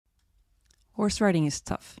Horse riding is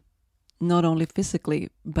tough, not only physically,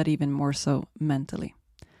 but even more so mentally.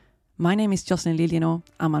 My name is Jocelyn Liljeno.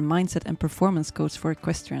 I'm a mindset and performance coach for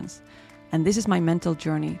equestrians, and this is my mental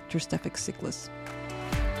journey through Stafex Cyclus.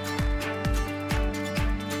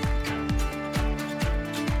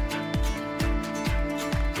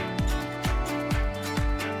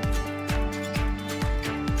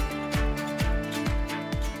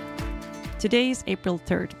 Today is April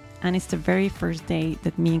 3rd, and it's the very first day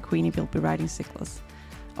that me and Queenie will be riding Cyclus.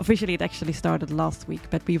 Officially, it actually started last week,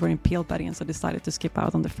 but we were in Peelbergen, so decided to skip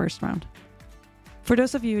out on the first round. For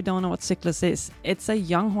those of you who don't know what Cyclus is, it's a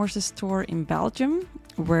young horses tour in Belgium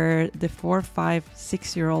where the 4, 5,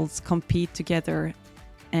 6-year-olds compete together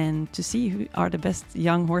and to see who are the best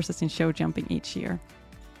young horses in show jumping each year.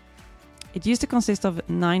 It used to consist of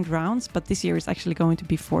 9 rounds, but this year it's actually going to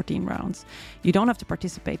be 14 rounds. You don't have to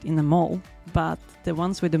participate in them all, but the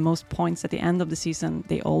ones with the most points at the end of the season,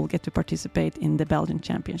 they all get to participate in the Belgian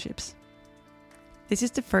Championships. This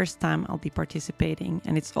is the first time I'll be participating,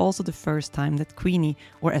 and it's also the first time that Queenie,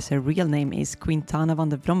 or as her real name is, Quintana van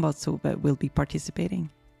der Bromboutshove, will be participating.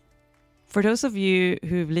 For those of you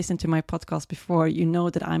who've listened to my podcast before, you know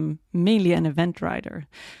that I'm mainly an event rider.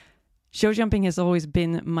 Show jumping has always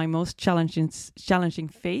been my most challenging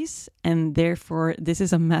phase, and therefore this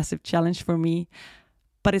is a massive challenge for me,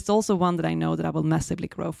 but it's also one that I know that I will massively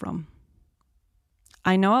grow from.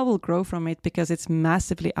 I know I will grow from it because it's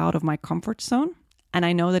massively out of my comfort zone, and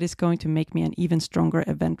I know that it's going to make me an even stronger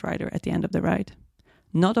event rider at the end of the ride.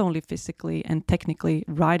 Not only physically and technically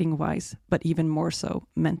riding-wise, but even more so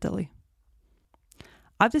mentally.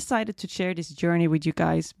 I've decided to share this journey with you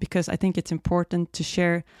guys because I think it's important to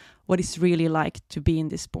share what it's really like to be in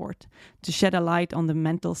this sport, to shed a light on the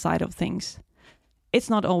mental side of things. It's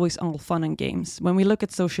not always all fun and games. When we look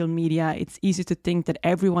at social media, it's easy to think that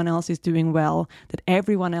everyone else is doing well, that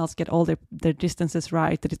everyone else get all their distances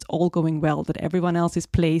right, that it's all going well, that everyone else is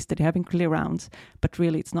placed, that they're having clear rounds, but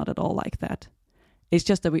really it's not at all like that. It's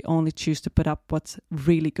just that we only choose to put up what's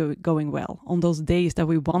really going well on those days that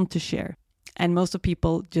we want to share. And most of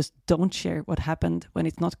people just don't share what happened when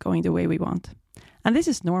it's not going the way we want. And this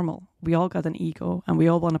is normal. We all got an ego and we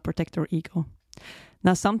all want to protect our ego.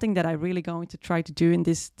 Now, something that I'm really going to try to do in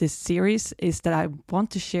this series is that I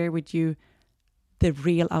want to share with you the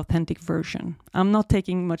real authentic version. I'm not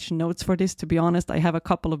taking much notes for this, to be honest. I have a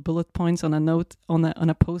couple of bullet points on a note, on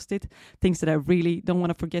a post-it, things that I really don't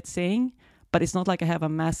want to forget saying. But it's not like I have a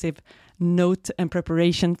massive note and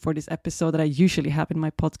preparation for this episode that I usually have in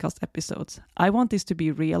my podcast episodes. I want this to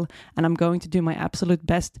be real, and I'm going to do my absolute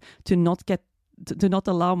best to not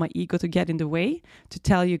allow my ego to get in the way, to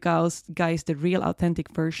tell you guys the real authentic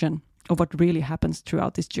version of what really happens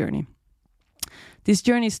throughout this journey. This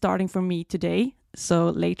journey is starting for me today. So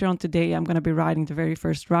later on today, I'm going to be riding the very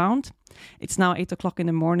first round. It's now 8 o'clock in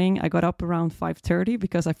the morning. I got up around 5:30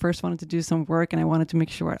 because I first wanted to do some work and I wanted to make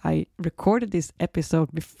sure I recorded this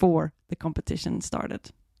episode before the competition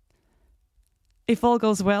started. If all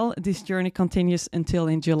goes well, this journey continues until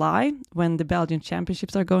in July when the Belgian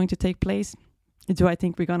Championships are going to take place. Do I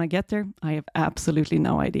think we're going to get there? I have absolutely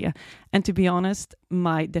no idea. And to be honest,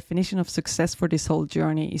 my definition of success for this whole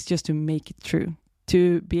journey is just to make it through,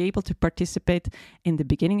 to be able to participate in the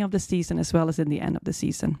beginning of the season as well as in the end of the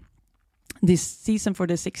season. This season for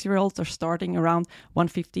the 6-year-olds are starting around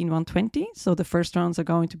 115, 120. So the first rounds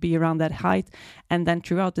are going to be around that height. And then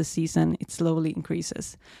throughout the season, it slowly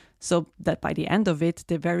increases. So that by the end of it,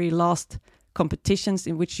 the very last competitions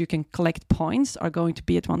in which you can collect points are going to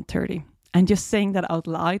be at 130. And just saying that out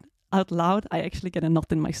loud, I actually get a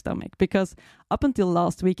knot in my stomach because up until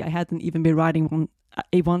last week, I hadn't even been riding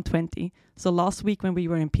a 120. So last week when we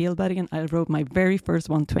were in Peelbergen, I rode my very first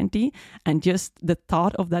 120, and just the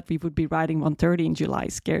thought of that we would be riding 130 in July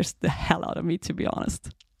scares the hell out of me, to be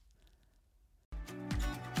honest.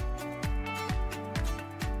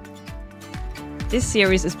 This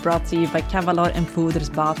series is brought to you by Cavallard and Voeders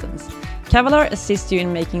Batens. Cavallard assists you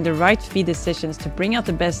in making the right feed decisions to bring out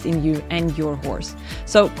the best in you and your horse.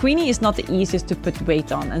 So Queenie is not the easiest to put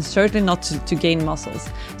weight on, and certainly not to gain muscles.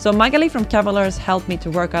 So Magali from Cavallard has helped me to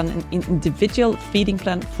work on an individual feeding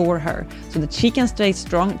plan for her so that she can stay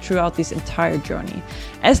strong throughout this entire journey.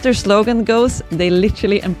 As their slogan goes, they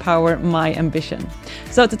literally empower my ambition.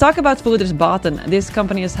 So to talk about Voeders Baten, this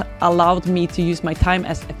company has allowed me to use my time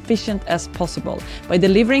as efficient as possible by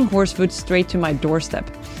delivering horse food straight to my doorstep.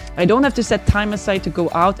 I don't have to set time aside to go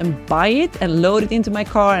out and buy it and load it into my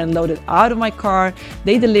car and load it out of my car.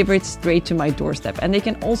 They deliver it straight to my doorstep, and they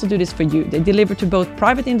can also do this for you. They deliver to both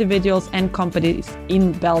private individuals and companies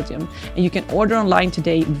in Belgium, and you can order online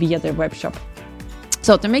today via their web shop.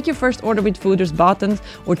 So to make your first order with Fooders Buttons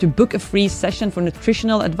or to book a free session for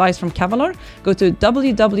nutritional advice from Kavalar, go to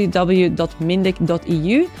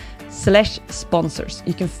www.mindic.eu/sponsors.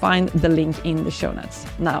 You can find the link in the show notes.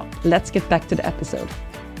 Now, let's get back to the episode.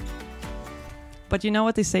 But you know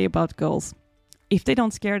what they say about goals? If they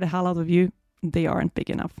don't scare the hell out of you, they aren't big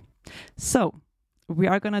enough. So we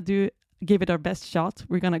are going to give it our best shot.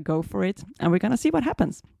 We're going to go for it and we're going to see what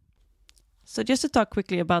happens. So just to talk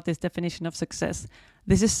quickly about this definition of success,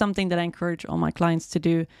 this is something that I encourage all my clients to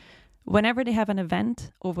do whenever they have an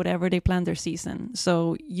event or whatever they plan their season.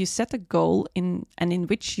 So you set a goal in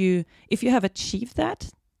which if you have achieved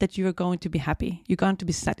that you are going to be happy, you're going to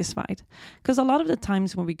be satisfied. Because a lot of the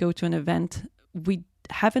times when we go to an event, we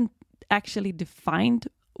haven't actually defined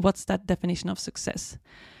what's that definition of success.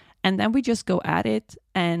 And then we just go at it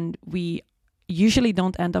and we usually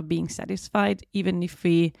don't end up being satisfied, even if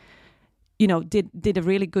we did a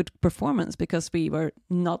really good performance because we were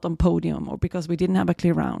not on podium or because we didn't have a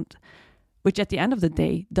clear round, which at the end of the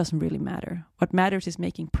day doesn't really matter. What matters is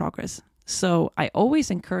making progress. So I always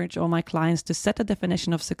encourage all my clients to set a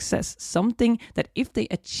definition of success, something that if they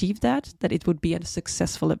achieve that it would be a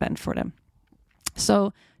successful event for them.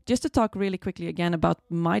 So just to talk really quickly again about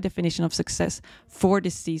my definition of success for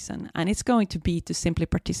this season, and it's going to be to simply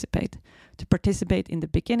participate in the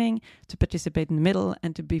beginning, to participate in the middle,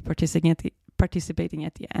 and to be participating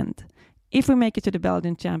at the end. If we make it to the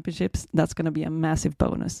Belgian Championships, that's going to be a massive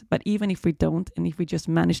bonus. But even if we don't, and if we just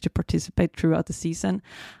manage to participate throughout the season,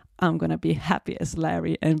 I'm going to be happy as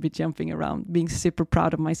Larry and be jumping around, being super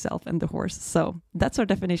proud of myself and the horse. So that's our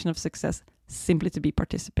definition of success, simply to be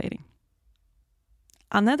participating.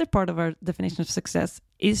 Another part of our definition of success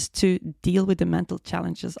is to deal with the mental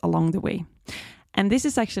challenges along the way. And this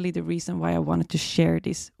is actually the reason why I wanted to share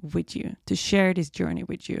this with you, to share this journey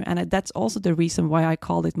with you. And that's also the reason why I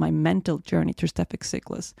called it my mental journey through Stephac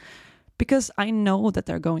Cyclus. Because I know that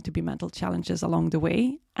there are going to be mental challenges along the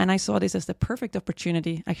way. And I saw this as the perfect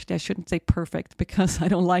opportunity. Actually, I shouldn't say perfect because I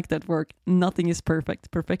don't like that word. Nothing is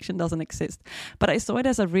perfect. Perfection doesn't exist. But I saw it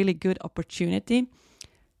as a really good opportunity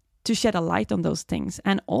to shed a light on those things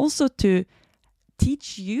and also to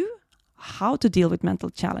teach you how to deal with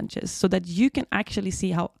mental challenges so that you can actually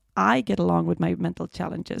see how I get along with my mental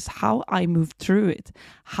challenges, how I move through it,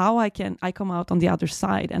 how I come out on the other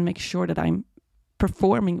side and make sure that I'm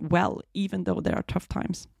performing well, even though there are tough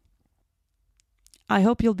times. I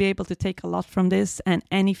hope you'll be able to take a lot from this, and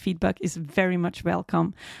any feedback is very much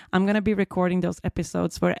welcome. I'm going to be recording those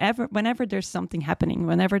episodes whenever there's something happening,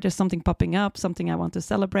 whenever there's something popping up, something I want to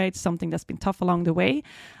celebrate, something that's been tough along the way.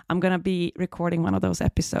 I'm going to be recording one of those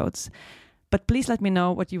episodes. But please let me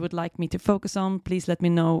know what you would like me to focus on. Please let me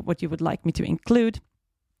know what you would like me to include.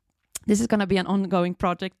 This is going to be an ongoing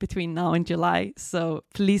project between now and July, so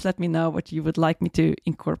please let me know what you would like me to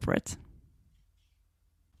incorporate.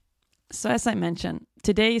 So as I mentioned,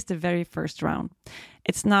 today is the very first round.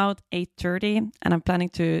 It's now 8:30 and I'm planning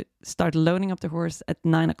to start loading up the horse at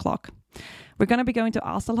 9 o'clock. We're going to be going to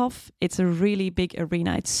Asselhof. It's a really big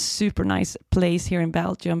arena. It's super nice place here in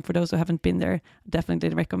Belgium. For those who haven't been there, definitely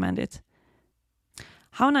recommend it.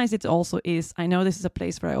 How nice it also is, I know this is a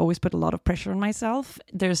place where I always put a lot of pressure on myself.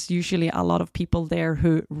 There's usually a lot of people there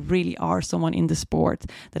who really are someone in the sport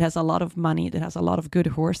that has a lot of money, that has a lot of good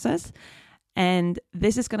horses. And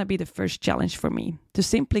this is going to be the first challenge for me, to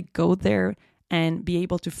simply go there and be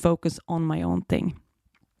able to focus on my own thing.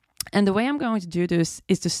 And the way I'm going to do this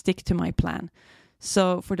is to stick to my plan.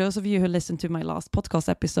 So for those of you who listened to my last podcast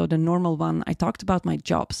episode, the normal one, I talked about my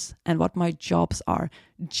jobs and what my jobs are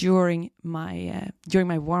during my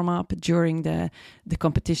warm-up, during the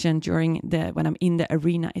competition, when I'm in the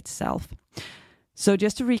arena itself. So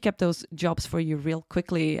just to recap those jobs for you real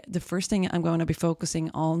quickly, the first thing I'm going to be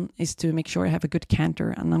focusing on is to make sure I have a good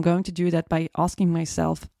canter. And I'm going to do that by asking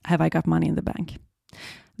myself, have I got money in the bank?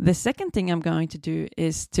 The second thing I'm going to do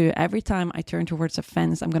is to, every time I turn towards a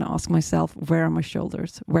fence, I'm going to ask myself, where are my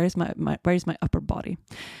shoulders? Where is my upper body?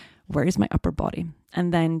 Where is my upper body?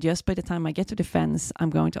 And then just by the time I get to the fence, I'm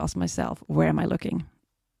going to ask myself, where am I looking?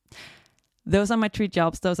 Those are my 3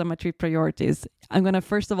 jobs. Those are my 3 priorities. I'm going to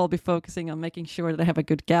first of all be focusing on making sure that I have a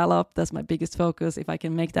good gallop. That's my biggest focus. If I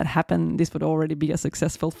can make that happen, this would already be a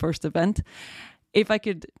successful first event. If I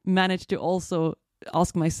could manage to also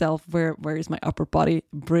ask myself, where is my upper body?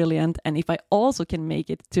 Brilliant. And if I also can make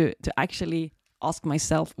it to actually ask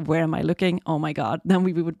myself, where am I looking? Oh my God, then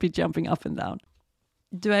we would be jumping up and down.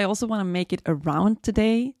 Do I also want to make it around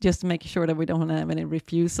today, just to make sure that we don't have any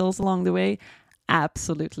refusals along the way?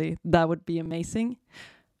 Absolutely. That would be amazing.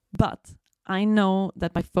 But I know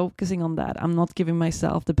that by focusing on that, I'm not giving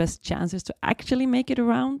myself the best chances to actually make it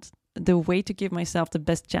around. the way to give myself the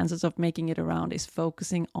best chances of making it around is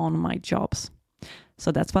focusing on my jobs.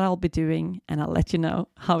 So that's what I'll be doing, and I'll let you know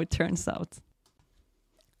how it turns out.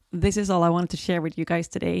 This is all I wanted to share with you guys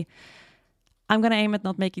today. I'm going to aim at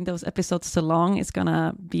not making those episodes so long. It's going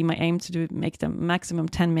to be my aim to make them maximum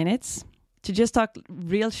 10 minutes. To just talk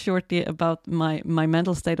real shortly about my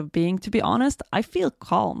mental state of being, to be honest, I feel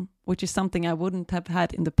calm, which is something I wouldn't have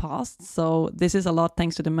had in the past. So this is a lot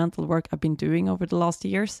thanks to the mental work I've been doing over the last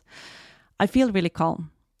years. I feel really calm.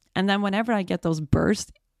 And then whenever I get those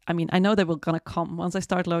bursts, I know they will gonna come. Once I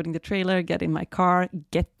start loading the trailer, get in my car,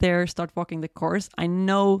 get there, start walking the course, I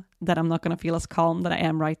know that I'm not gonna feel as calm that I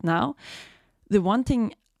am right now. The one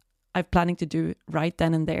thing I'm planning to do right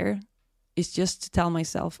then and there is just to tell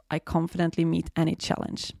myself I confidently meet any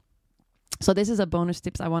challenge. So this is a bonus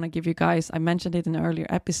tips I want to give you guys. I mentioned it in an earlier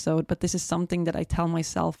episode, but this is something that I tell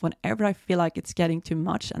myself whenever I feel like it's getting too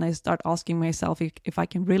much and I start asking myself if I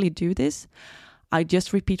can really do this. I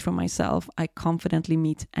just repeat for myself, I confidently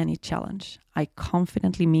meet any challenge. I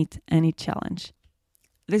confidently meet any challenge.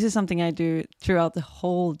 This is something I do throughout the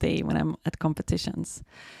whole day when I'm at competitions.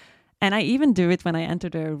 And I even do it when I enter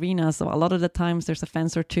the arena. So a lot of the times there's a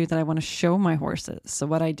fence or two that I want to show my horses. So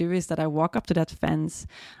what I do is that I walk up to that fence,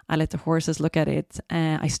 I let the horses look at it,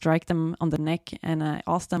 and I strike them on the neck and I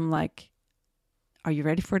ask them like, are you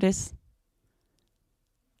ready for this?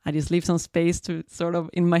 I just leave some space to sort of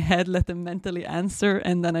in my head let them mentally answer,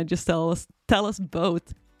 and then I just tell us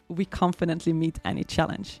both, we confidently meet any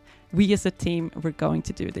challenge. We as a team, we're going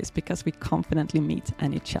to do this because we confidently meet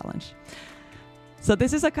any challenge. So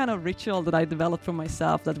this is a kind of ritual that I developed for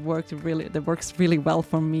myself that works really well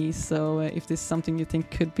for me. So if this is something you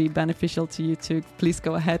think could be beneficial to you too, please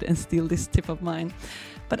go ahead and steal this tip of mine.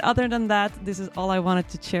 But other than that, this is all I wanted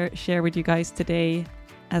to share with you guys today.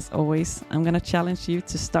 As always, I'm going to challenge you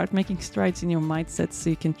to start making strides in your mindset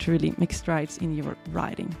so you can truly make strides in your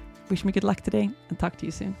riding. Wish me good luck today and talk to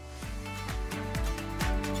you soon.